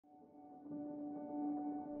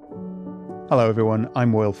Hello everyone,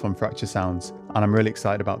 I'm Will from Fracture Sounds, and I'm really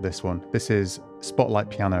excited about this one. This is Spotlight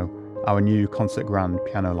Piano, our new Concert Grand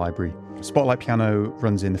piano library. Spotlight Piano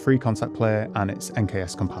runs in the free Kontakt player and it's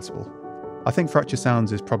NKS compatible. I think Fracture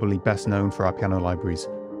Sounds is probably best known for our piano libraries,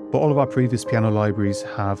 but all of our previous piano libraries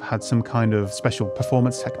have had some kind of special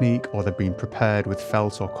performance technique, or they've been prepared with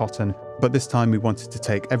felt or cotton. But this time we wanted to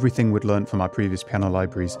take everything we'd learned from our previous piano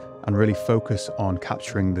libraries and really focus on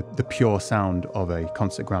capturing the pure sound of a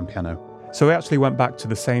Concert Grand piano. So we actually went back to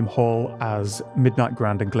the same hall as Midnight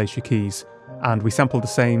Grand and Glacier Keys, and we sampled the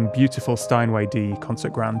same beautiful Steinway D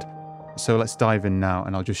Concert Grand. So let's dive in now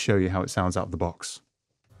and I'll just show you how it sounds out of the box.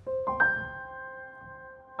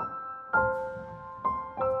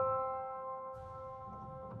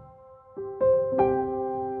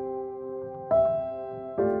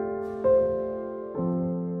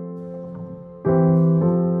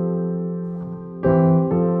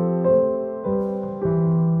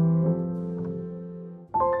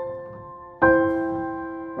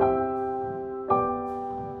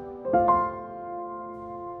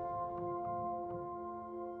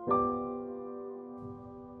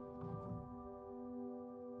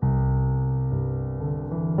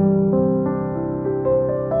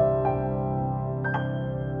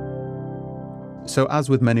 So as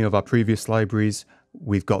with many of our previous libraries,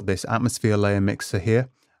 we've got this atmosphere layer mixer here,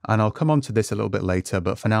 and I'll come on to this a little bit later,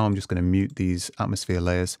 but for now I'm just going to mute these atmosphere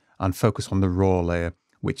layers and focus on the raw layer,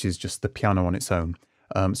 which is just the piano on its own.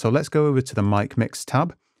 So let's go over to the mic mix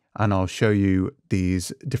tab and I'll show you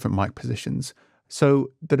these different mic positions.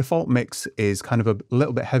 So the default mix is kind of a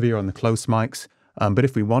little bit heavier on the close mics, but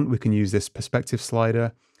if we want, we can use this perspective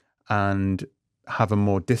slider and have a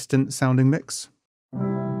more distant sounding mix.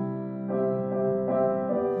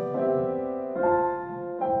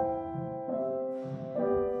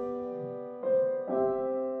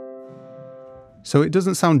 So it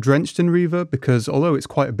doesn't sound drenched in reverb because although it's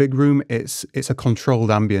quite a big room, it's a controlled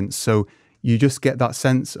ambience. So you just get that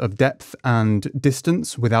sense of depth and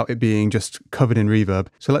distance without it being just covered in reverb.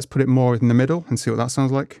 So let's put it more in the middle and see what that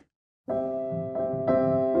sounds like.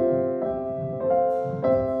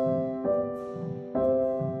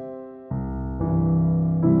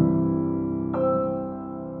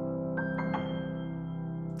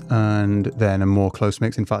 And then a more close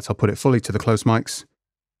mix. In fact, I'll put it fully to the close mics.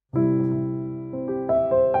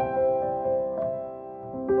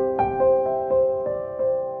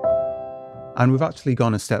 And we've actually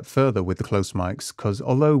gone a step further with the close mics, because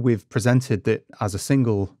although we've presented it as a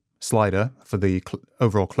single slider for the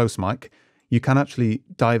overall close mic, you can actually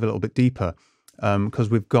dive a little bit deeper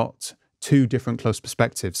because we've got two different close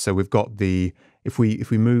perspectives. So we've got if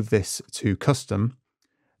we move this to custom,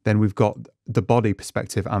 then we've got the body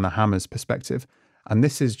perspective and the hammers perspective. And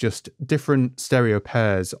this is just different stereo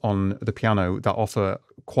pairs on the piano that offer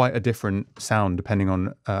quite a different sound depending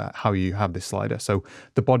on how you have this slider. So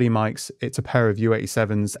the body mics, it's a pair of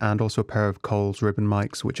U87s and also a pair of Coles ribbon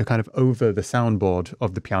mics, which are kind of over the soundboard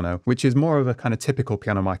of the piano, which is more of a kind of typical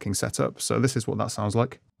piano miking setup. So this is what that sounds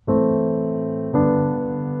like.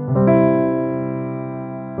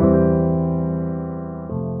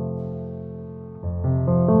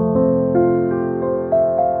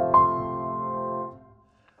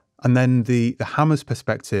 And then the hammers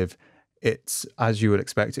perspective, it's, as you would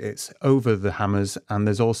expect, it's over the hammers, and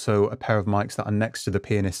there's also a pair of mics that are next to the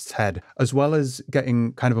pianist's head. As well as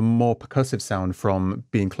getting kind of a more percussive sound from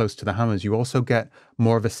being close to the hammers, you also get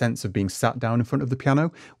more of a sense of being sat down in front of the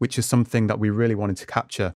piano, which is something that we really wanted to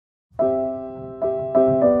capture.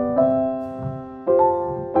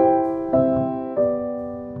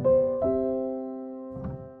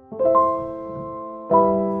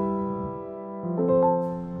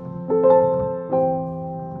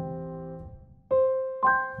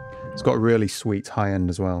 It's got a really sweet high end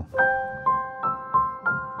as well.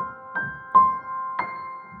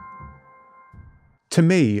 To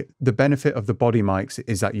me, the benefit of the body mics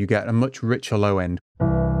is that you get a much richer low end,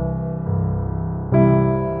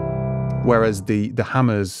 whereas the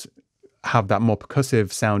hammers have that more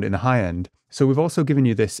percussive sound in the high end. So we've also given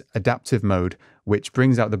you this adaptive mode, which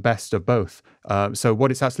brings out the best of both. So what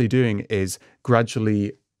it's actually doing is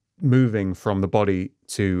gradually moving from the body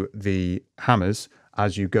to the hammers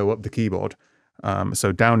as you go up the keyboard.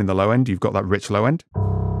 So down in the low end, you've got that rich low end.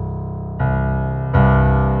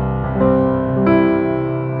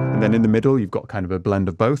 And then in the middle, you've got kind of a blend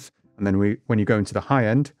of both. And then when you go into the high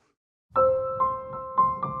end,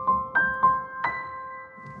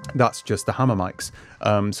 that's just the hammer mics.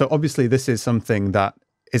 So obviously this is something that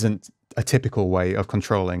isn't a typical way of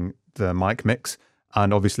controlling the mic mix.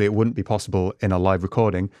 And obviously it wouldn't be possible in a live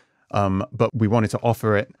recording, but we wanted to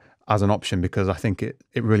offer it as an option because I think it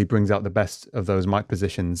really brings out the best of those mic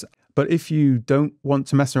positions. But if you don't want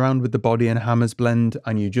to mess around with the body and hammers blend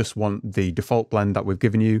and you just want the default blend that we've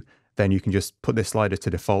given you, then you can just put this slider to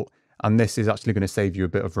default. And this is actually going to save you a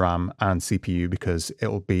bit of RAM and CPU because it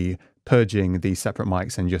will be purging these separate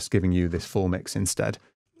mics and just giving you this full mix instead.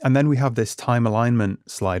 And then we have this time alignment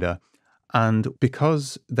slider. And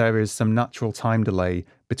because there is some natural time delay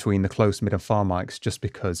between the close, mid and far mics, just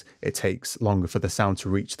because it takes longer for the sound to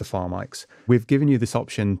reach the far mics, we've given you this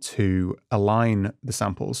option to align the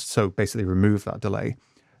samples. So basically remove that delay.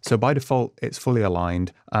 So by default, it's fully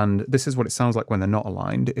aligned. And this is what it sounds like when they're not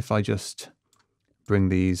aligned. If I just bring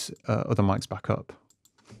these other mics back up.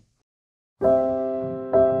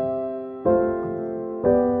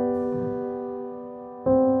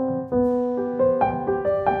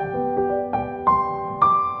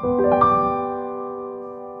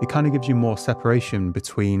 It kind of gives you more separation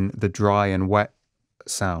between the dry and wet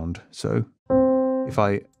sound. So if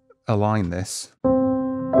I align this,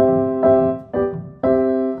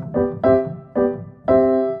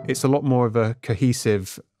 it's a lot more of a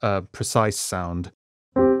cohesive, precise sound.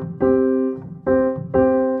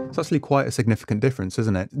 It's actually quite a significant difference,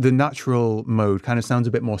 isn't it? The natural mode kind of sounds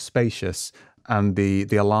a bit more spacious, and the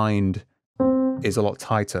aligned is a lot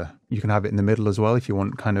tighter. You can have it in the middle as well if you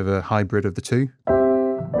want kind of a hybrid of the two.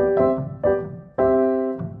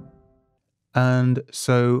 And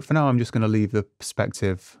so for now, I'm just going to leave the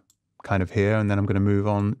perspective kind of here, and then I'm going to move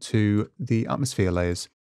on to the atmosphere layers.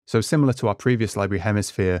 So similar to our previous library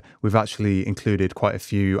Hemisphere, we've actually included quite a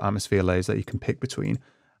few atmosphere layers that you can pick between.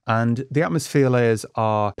 And the atmosphere layers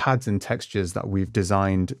are pads and textures that we've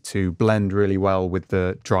designed to blend really well with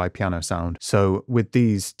the dry piano sound. So with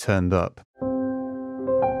these turned up,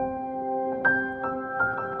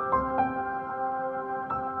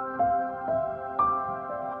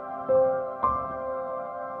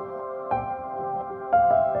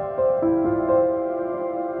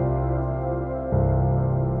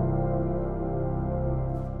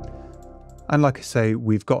 and like I say,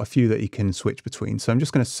 we've got a few that you can switch between. So I'm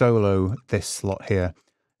just going to solo this slot here.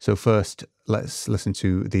 So first, let's listen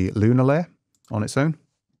to the Lunar layer on its own.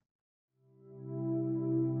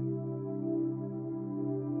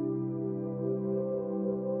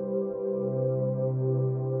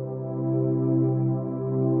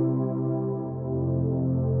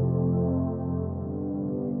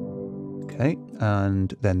 Okay,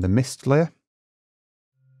 and then the Mist layer.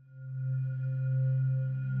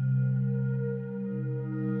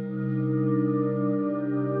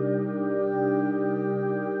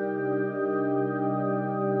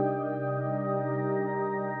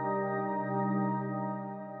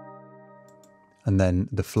 And then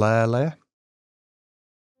the Flare layer.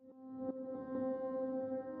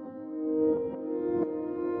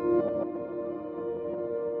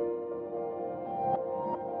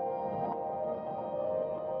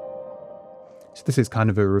 So this is kind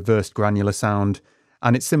of a reversed granular sound,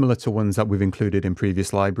 and it's similar to ones that we've included in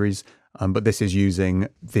previous libraries, but this is using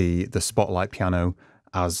the Spotlight piano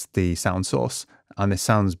as the sound source. And this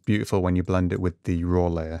sounds beautiful when you blend it with the raw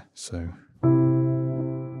layer. So.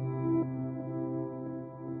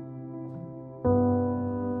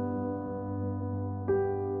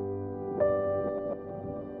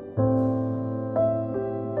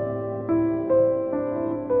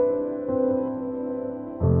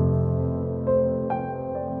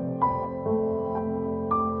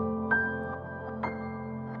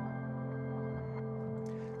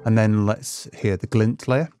 And then let's hear the glint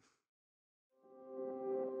layer.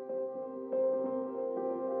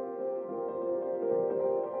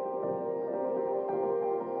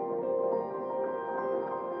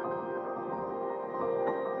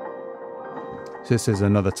 So this is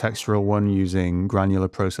another textural one using granular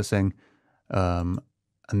processing. And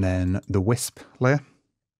then the wisp layer.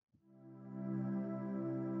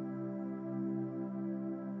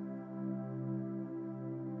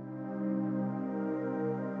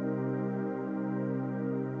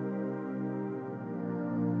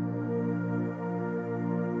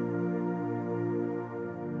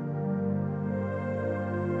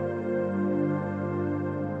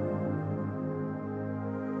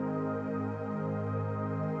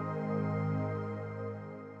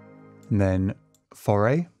 And then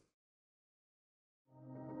Foray.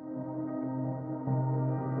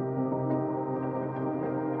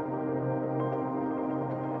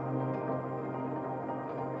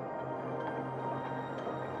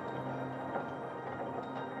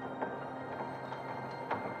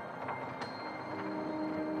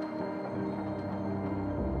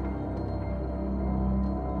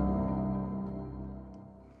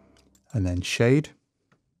 And then Shade.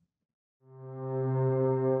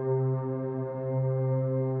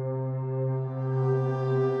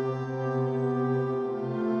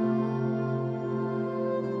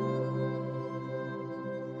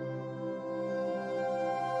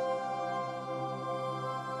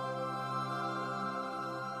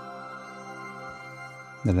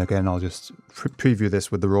 Then again, I'll just preview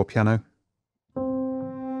this with the raw piano.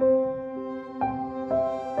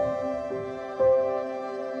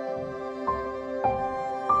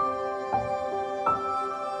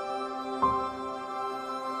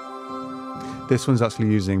 This one's actually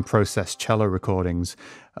using processed cello recordings,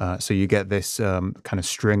 so you get this kind of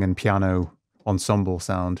string and piano ensemble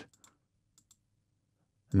sound.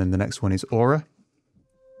 And then the next one is Aura.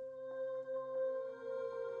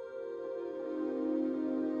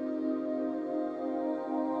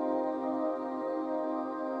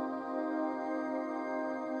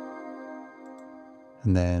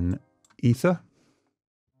 And then Ether.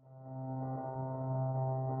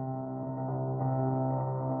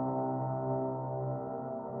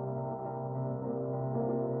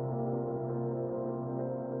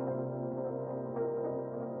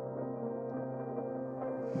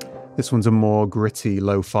 This one's a more gritty,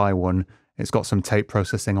 lo-fi one. It's got some tape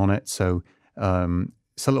processing on it, so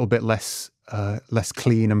it's a little bit less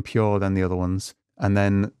clean and pure than the other ones. And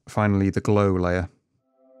then finally the glow layer.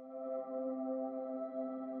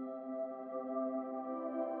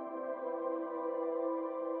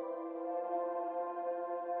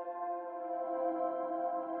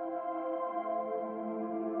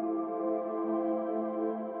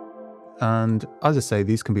 And as I say,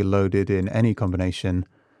 these can be loaded in any combination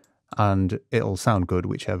and it'll sound good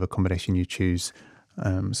whichever combination you choose.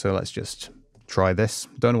 So let's just try this.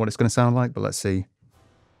 Don't know what it's going to sound like, but let's see.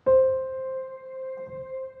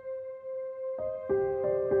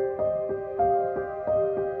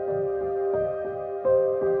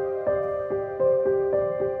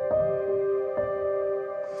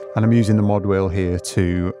 And I'm using the mod wheel here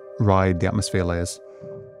to ride the atmosphere layers.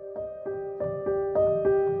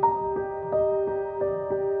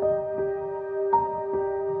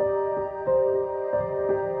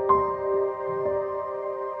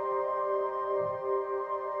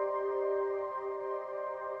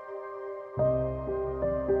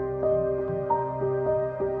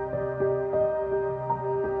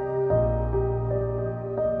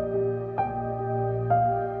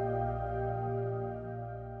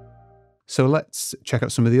 So let's check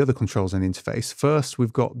out some of the other controls on the interface. First,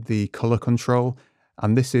 we've got the color control,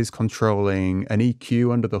 and this is controlling an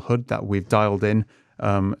EQ under the hood that we've dialed in.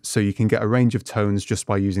 So you can get a range of tones just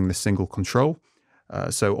by using this single control.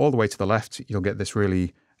 So all the way to the left, you'll get this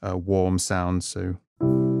really warm sound. So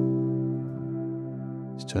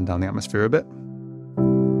let's turn down the atmosphere a bit.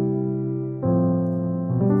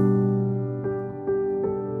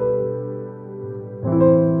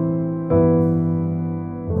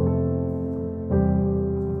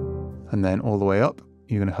 And then all the way up,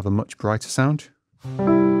 you're going to have a much brighter sound.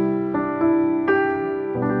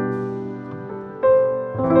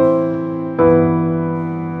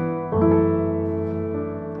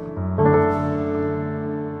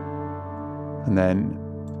 And then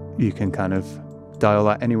you can kind of dial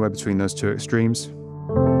that anywhere between those two extremes.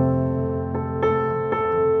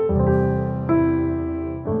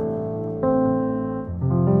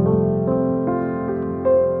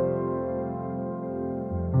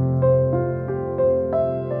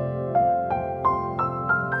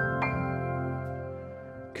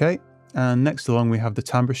 Okay, and next along we have the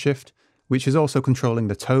timbre shift, which is also controlling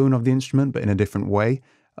the tone of the instrument, but in a different way.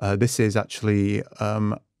 This is actually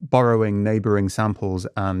borrowing neighboring samples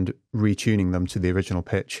and retuning them to the original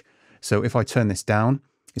pitch. So if I turn this down,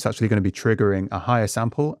 it's actually going to be triggering a higher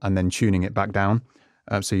sample and then tuning it back down.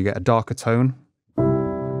 So you get a darker tone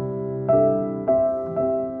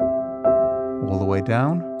all the way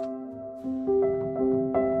down.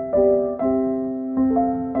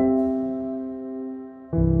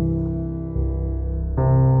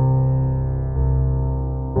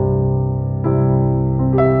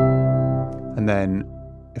 And then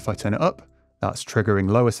if I turn it up, that's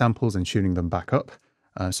triggering lower samples and tuning them back up.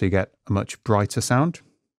 So you get a much brighter sound.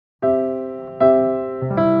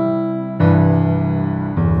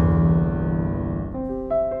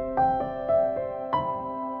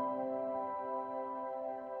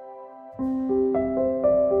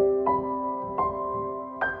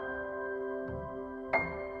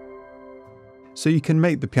 So you can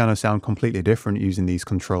make the piano sound completely different using these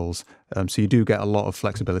controls. So you do get a lot of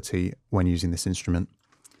flexibility when using this instrument.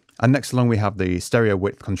 And next along we have the stereo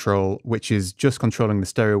width control, which is just controlling the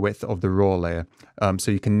stereo width of the raw layer. So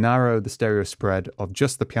you can narrow the stereo spread of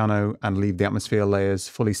just the piano and leave the atmosphere layers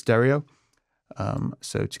fully stereo.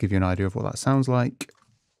 So to give you an idea of what that sounds like.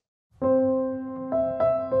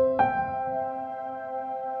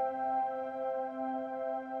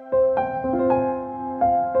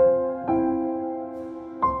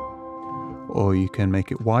 Or you can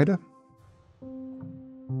make it wider.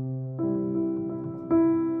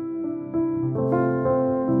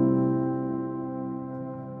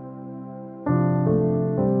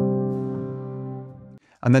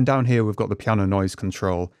 And then down here, we've got the piano noise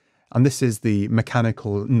control. And this is the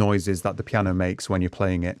mechanical noises that the piano makes when you're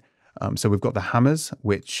playing it. So we've got the hammers,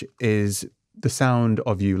 which is the sound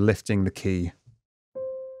of you lifting the key.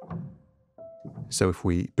 So if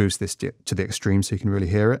we boost this to the extreme so you can really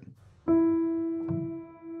hear it.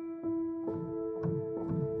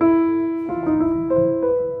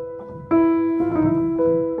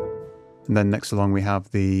 And then next along we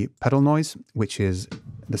have the pedal noise, which is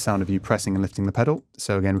the sound of you pressing and lifting the pedal.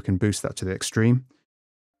 So again, we can boost that to the extreme.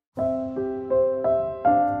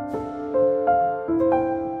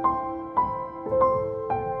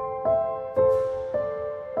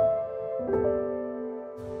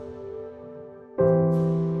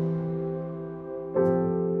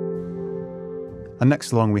 And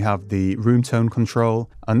next along we have the room tone control,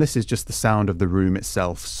 and this is just the sound of the room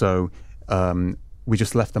itself. So we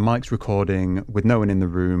just left the mics recording with no one in the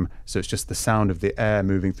room, so it's just the sound of the air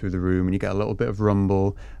moving through the room, and you get a little bit of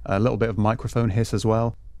rumble, a little bit of microphone hiss as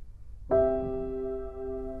well.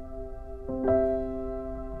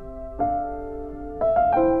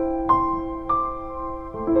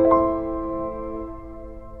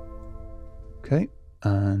 Okay,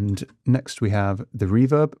 and next we have the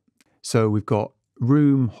reverb. So we've got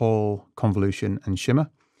room, hall, convolution, and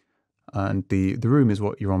shimmer. And the room is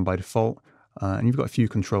what you're on by default. And you've got a few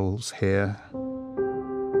controls here.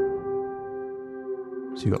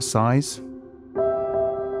 So you've got size.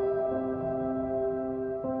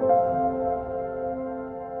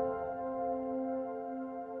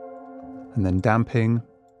 And then damping.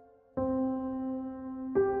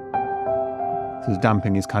 So the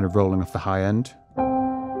damping is kind of rolling off the high end.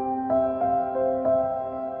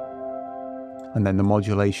 And then the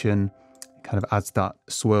modulation kind of adds that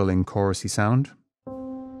swirling chorusy sound.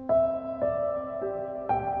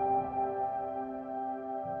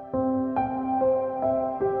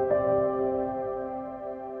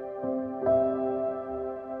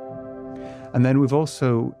 And then we've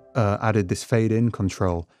also added this fade in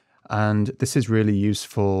control, and this is really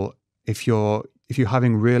useful if you're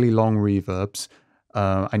having really long reverbs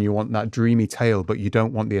and you want that dreamy tail, but you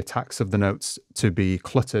don't want the attacks of the notes to be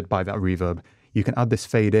cluttered by that reverb. You can add this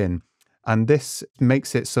fade in, and this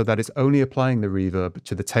makes it so that it's only applying the reverb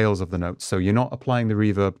to the tails of the notes. So you're not applying the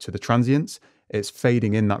reverb to the transients, it's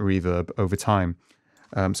fading in that reverb over time.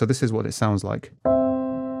 So this is what it sounds like.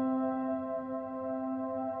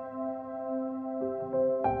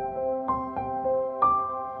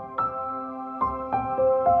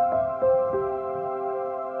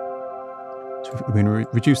 So we can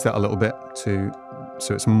reduce that a little bit so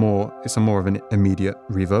it's more of an immediate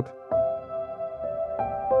reverb.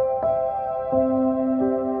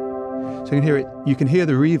 So you can hear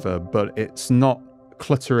the reverb, but it's not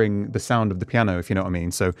cluttering the sound of the piano, if you know what I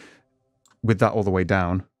mean. So with that all the way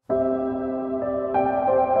down,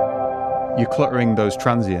 you're cluttering those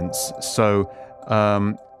transients. So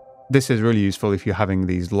this is really useful if you're having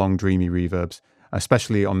these long dreamy reverbs,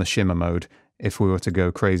 especially on the shimmer mode. If we were to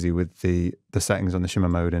go crazy with the settings on the shimmer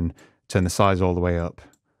mode and turn the size all the way up.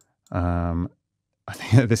 I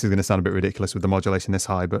think this is going to sound a bit ridiculous with the modulation this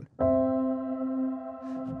high, but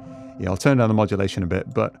yeah, I'll turn down the modulation a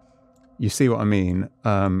bit, but you see what I mean.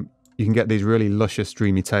 You can get these really luscious,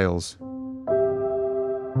 dreamy tails.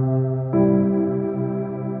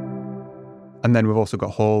 And then we've also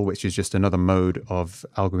got Hall, which is just another mode of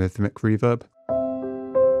algorithmic reverb.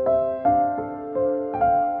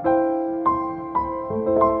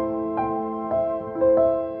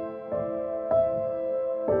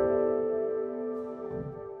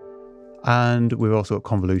 And we've also got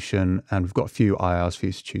convolution, and we've got a few IRs for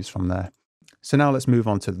you to choose from there. So now let's move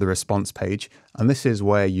on to the response page. And this is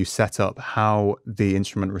where you set up how the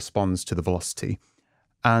instrument responds to the velocity.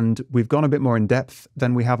 And we've gone a bit more in depth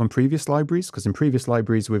than we have on previous libraries, because in previous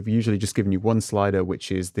libraries, we've usually just given you one slider,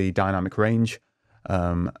 which is the dynamic range.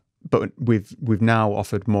 But we've now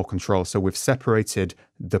offered more control. So we've separated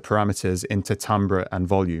the parameters into timbre and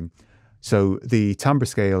volume. So the timbre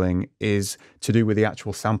scaling is to do with the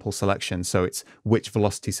actual sample selection. So it's which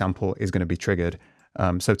velocity sample is going to be triggered.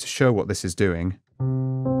 So to show what this is doing,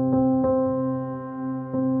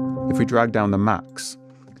 if we drag down the max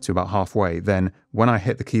to about halfway, then when I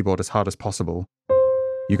hit the keyboard as hard as possible,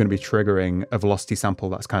 you're going to be triggering a velocity sample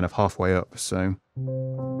that's kind of halfway up. So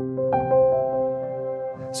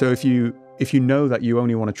if you know that you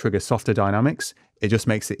only want to trigger softer dynamics, it just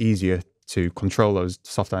makes it easier to control those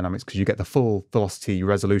soft dynamics because you get the full velocity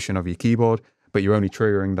resolution of your keyboard, but you're only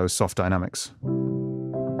triggering those soft dynamics.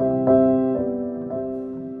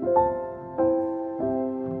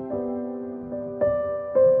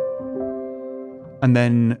 And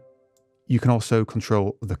then you can also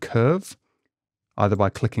control the curve. either by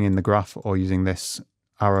clicking in the graph or using this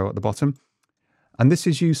arrow at the bottom. And this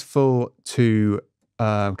is useful to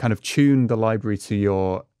kind of tune the library to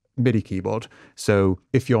your MIDI keyboard. So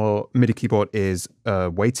if your MIDI keyboard is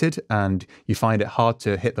weighted and you find it hard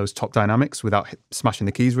to hit those top dynamics without smashing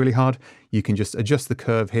the keys really hard, you can just adjust the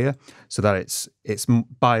curve here so that it's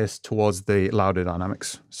biased towards the louder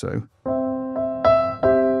dynamics. So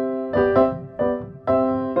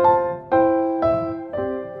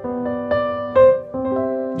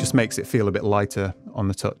just makes it feel a bit lighter on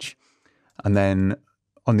the touch. And then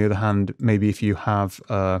on the other hand, maybe if you have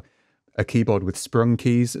a keyboard with sprung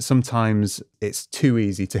keys, sometimes it's too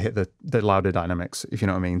easy to hit the louder dynamics, if you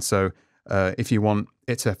know what I mean. So if you want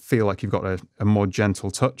it to feel like you've got a more gentle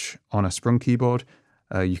touch on a sprung keyboard,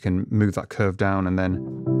 you can move that curve down, and then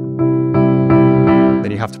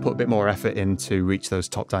you have to put a bit more effort in to reach those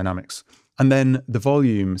top dynamics. And then the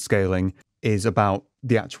volume scaling is about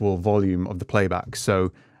the actual volume of the playback.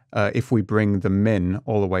 So if we bring the min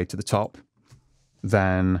all the way to the top,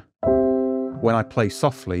 then when I play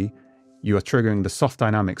softly, you are triggering the soft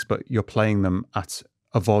dynamics, but you're playing them at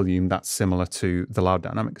a volume that's similar to the loud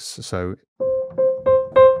dynamics. So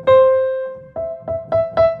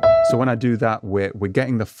when I do that, we're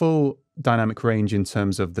getting the full dynamic range in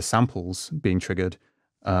terms of the samples being triggered,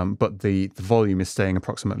 but the volume is staying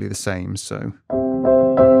approximately the same. So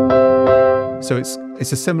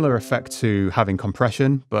it's a similar effect to having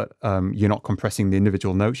compression, but you're not compressing the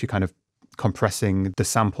individual notes. You're kind of compressing the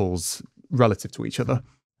samples relative to each other.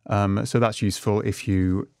 So that's useful if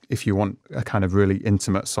you want a kind of really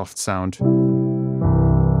intimate soft sound.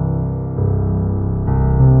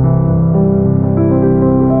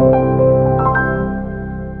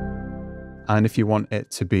 And if you want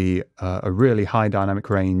it to be a really high dynamic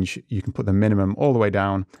range, you can put the minimum all the way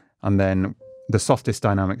down, and then the softest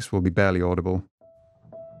dynamics will be barely audible.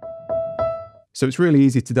 So it's really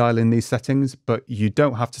easy to dial in these settings, but you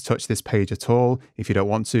don't have to touch this page at all if you don't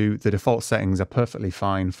want to. The default settings are perfectly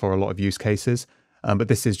fine for a lot of use cases, but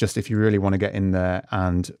this is just if you really want to get in there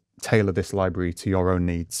and tailor this library to your own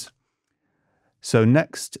needs. So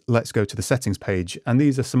next, let's go to the settings page, and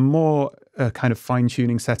these are some more kind of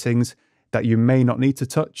fine-tuning settings that you may not need to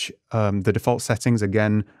touch. The default settings,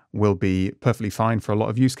 again, will be perfectly fine for a lot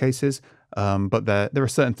of use cases, but there are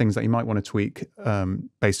certain things that you might want to tweak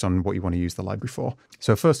based on what you want to use the library for.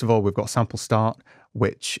 So first of all, we've got sample start,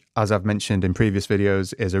 which, as I've mentioned in previous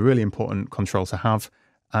videos, is a really important control to have,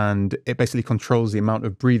 and it basically controls the amount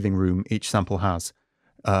of breathing room each sample has.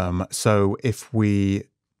 So if we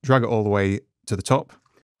drag it all the way to the top,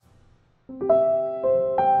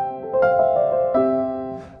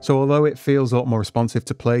 so although it feels a lot more responsive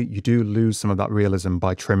to play, you do lose some of that realism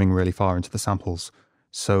by trimming really far into the samples.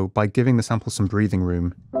 So by giving the sample some breathing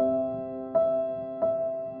room,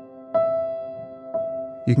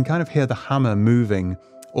 you can kind of hear the hammer moving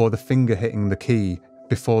or the finger hitting the key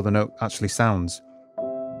before the note actually sounds.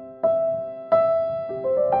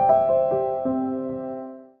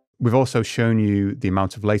 We've also shown you the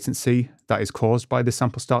amount of latency that is caused by the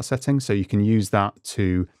sample start setting, so you can use that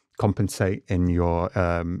to compensate in your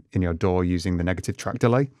DAW using the negative track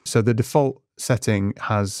delay. So the default setting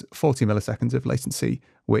has 40 milliseconds of latency,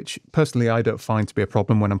 which personally I don't find to be a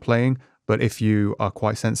problem when I'm playing, but if you are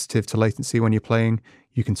quite sensitive to latency when you're playing,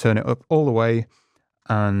 you can turn it up all the way,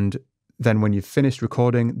 and then when you've finished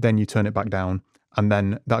recording, then you turn it back down, and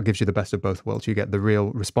then that gives you the best of both worlds. You get the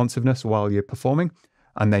real responsiveness while you're performing,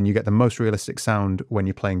 and then you get the most realistic sound when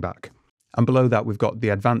you're playing back. And below that, we've got the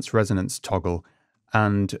advanced resonance toggle,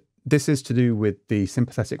 and this is to do with the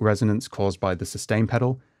sympathetic resonance caused by the sustain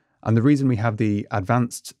pedal. And the reason we have the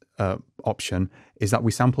advanced option is that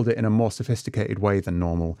we sampled it in a more sophisticated way than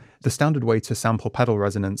normal. The standard way to sample pedal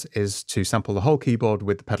resonance is to sample the whole keyboard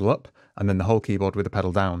with the pedal up and then the whole keyboard with the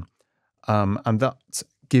pedal down. And that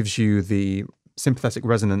gives you the sympathetic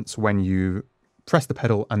resonance when you press the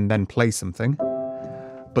pedal and then play something.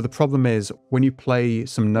 But the problem is when you play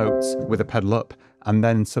some notes with a pedal up and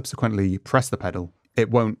then subsequently press the pedal,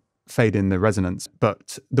 it won't fade in the resonance.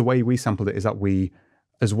 But the way we sampled it is that we,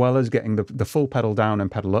 as well as getting the full pedal down and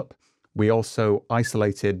pedal up, we also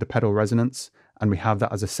isolated the pedal resonance, and we have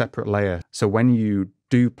that as a separate layer. So when you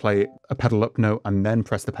do play a pedal up note and then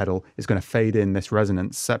press the pedal, it's going to fade in this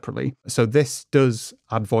resonance separately. So this does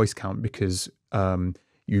add voice count because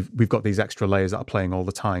we've got these extra layers that are playing all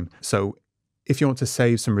the time. So if you want to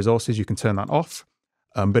save some resources, you can turn that off,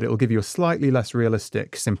 but it'll give you a slightly less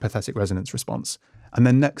realistic sympathetic resonance response. And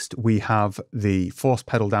then next we have the force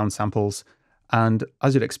pedal down samples. And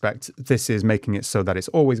as you'd expect, this is making it so that it's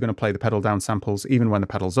always going to play the pedal down samples, even when the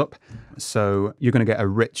pedal's up. So you're going to get a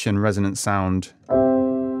rich and resonant sound,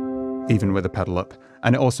 even with a pedal up.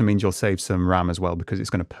 And it also means you'll save some RAM as well because it's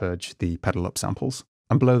going to purge the pedal up samples.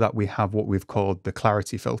 And below that, we have what we've called the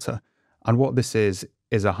clarity filter. And what this is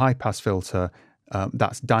a high pass filter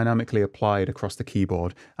that's dynamically applied across the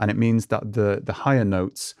keyboard. And it means that the higher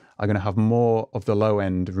notes are going to have more of the low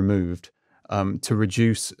end removed to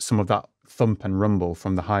reduce some of that thump and rumble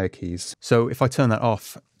from the higher keys. So if I turn that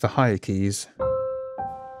off, the higher keys,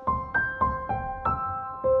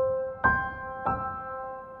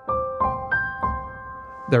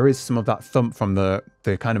 there is some of that thump from the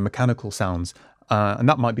kind of mechanical sounds, and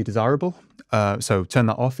that might be desirable. So turn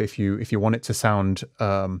that off if you want it to sound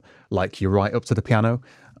like you're right up to the piano.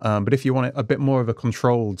 But if you want it a bit more of a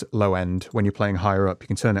controlled low end when you're playing higher up, you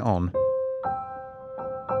can turn it on.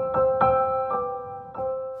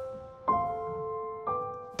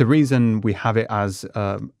 The reason we have it as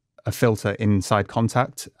a filter inside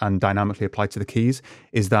Kontakt and dynamically applied to the keys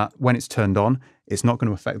is that when it's turned on, it's not going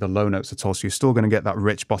to affect the low notes at all. So you're still going to get that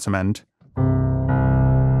rich bottom end.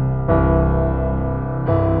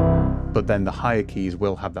 But then the higher keys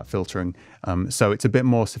will have that filtering. So it's a bit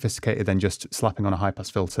more sophisticated than just slapping on a high pass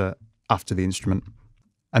filter after the instrument.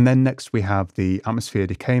 And then next we have the atmosphere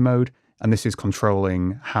decay mode. And this is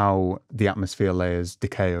controlling how the atmosphere layers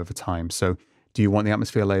decay over time. So do you want the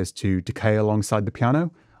atmosphere layers to decay alongside the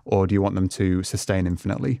piano, or do you want them to sustain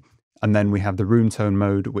infinitely? And then we have the room tone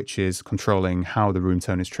mode, which is controlling how the room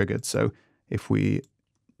tone is triggered. So if we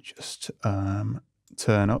just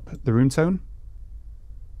turn up the room tone,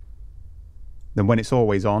 then when it's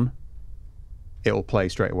always on, it'll play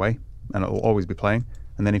straight away and it'll always be playing.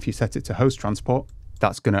 And then if you set it to host transport,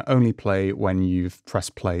 that's going to only play when you've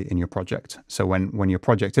pressed play in your project. So when your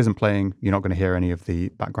project isn't playing, you're not going to hear any of the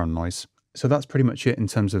background noise. So that's pretty much it in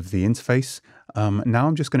terms of the interface. Now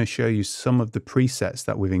I'm just going to show you some of the presets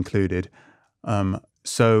that we've included.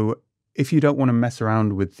 So if you don't want to mess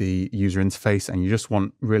around with the user interface and you just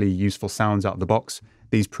want really useful sounds out of the box,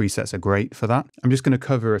 these presets are great for that. I'm just going to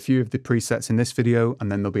cover a few of the presets in this video, and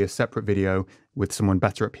then there'll be a separate video with someone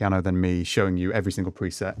better at piano than me showing you every single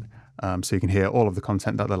preset, so you can hear all of the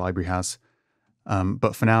content that the library has.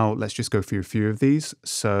 But for now, let's just go through a few of these.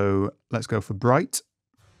 So let's go for Bright.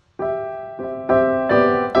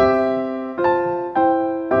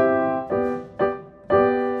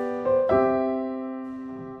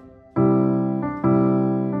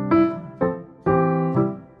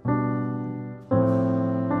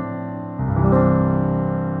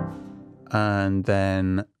 And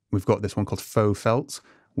then we've got this one called Faux Felt,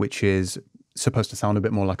 which is supposed to sound a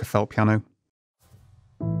bit more like a felt piano.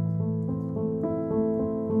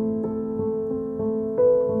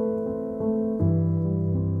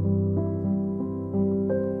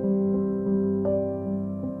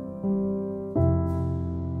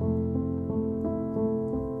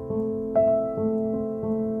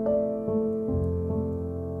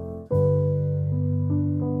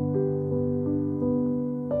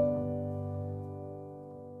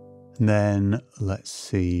 And then let's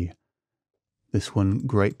see this one,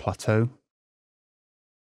 Great Plateau.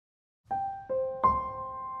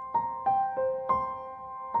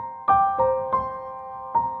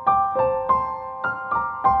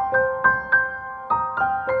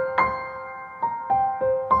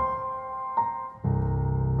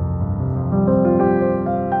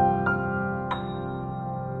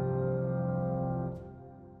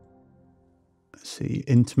 Let's see,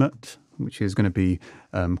 Intimate, which is going to be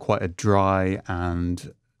quite a dry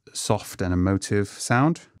and soft and emotive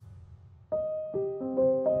sound.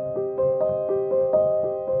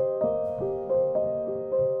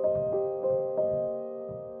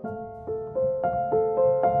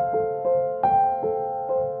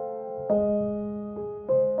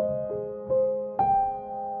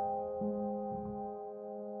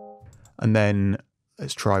 And then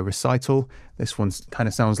let's try Recital. This one kind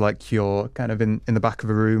of sounds like you're kind of in the back of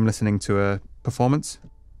a room listening to a performance.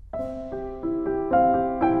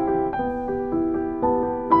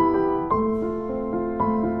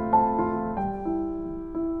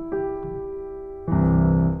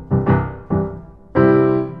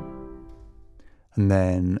 And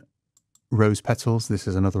then Rose Petals. This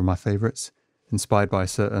is another of my favorites, inspired by a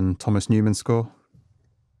certain Thomas Newman score.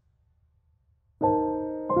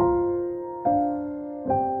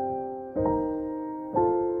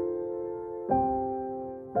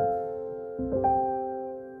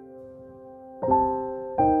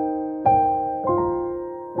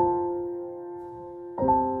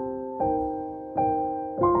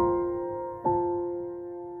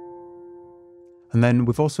 And then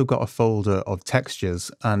we've also got a folder of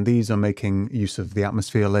textures, and these are making use of the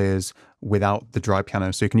atmosphere layers without the dry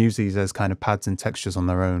piano. So you can use these as kind of pads and textures on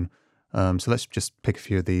their own. So let's just pick a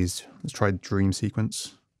few of these. Let's try Dream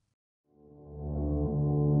Sequence.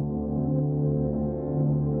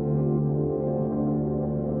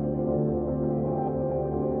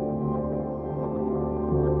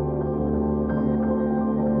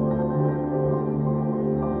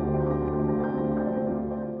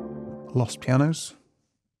 Lost Pianos.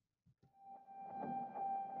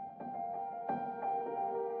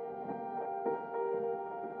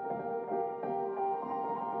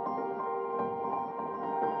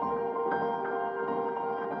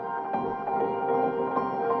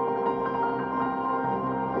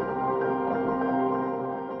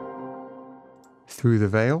 Through the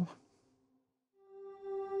Veil.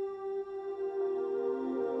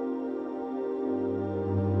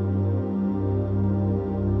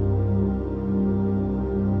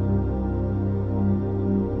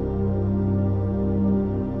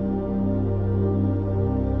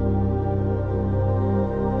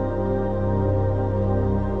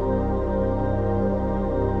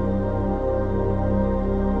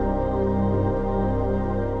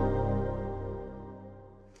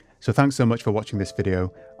 So thanks so much for watching this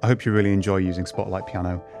video. I hope you really enjoy using Spotlight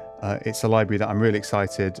Piano. It's a library that I'm really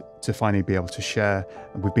excited to finally be able to share.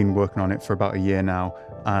 We've been working on it for about a year now,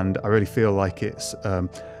 and I really feel like it's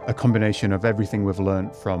a combination of everything we've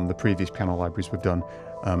learned from the previous piano libraries we've done.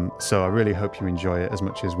 So I really hope you enjoy it as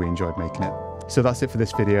much as we enjoyed making it. So that's it for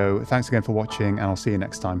this video. Thanks again for watching, and I'll see you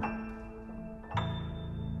next time.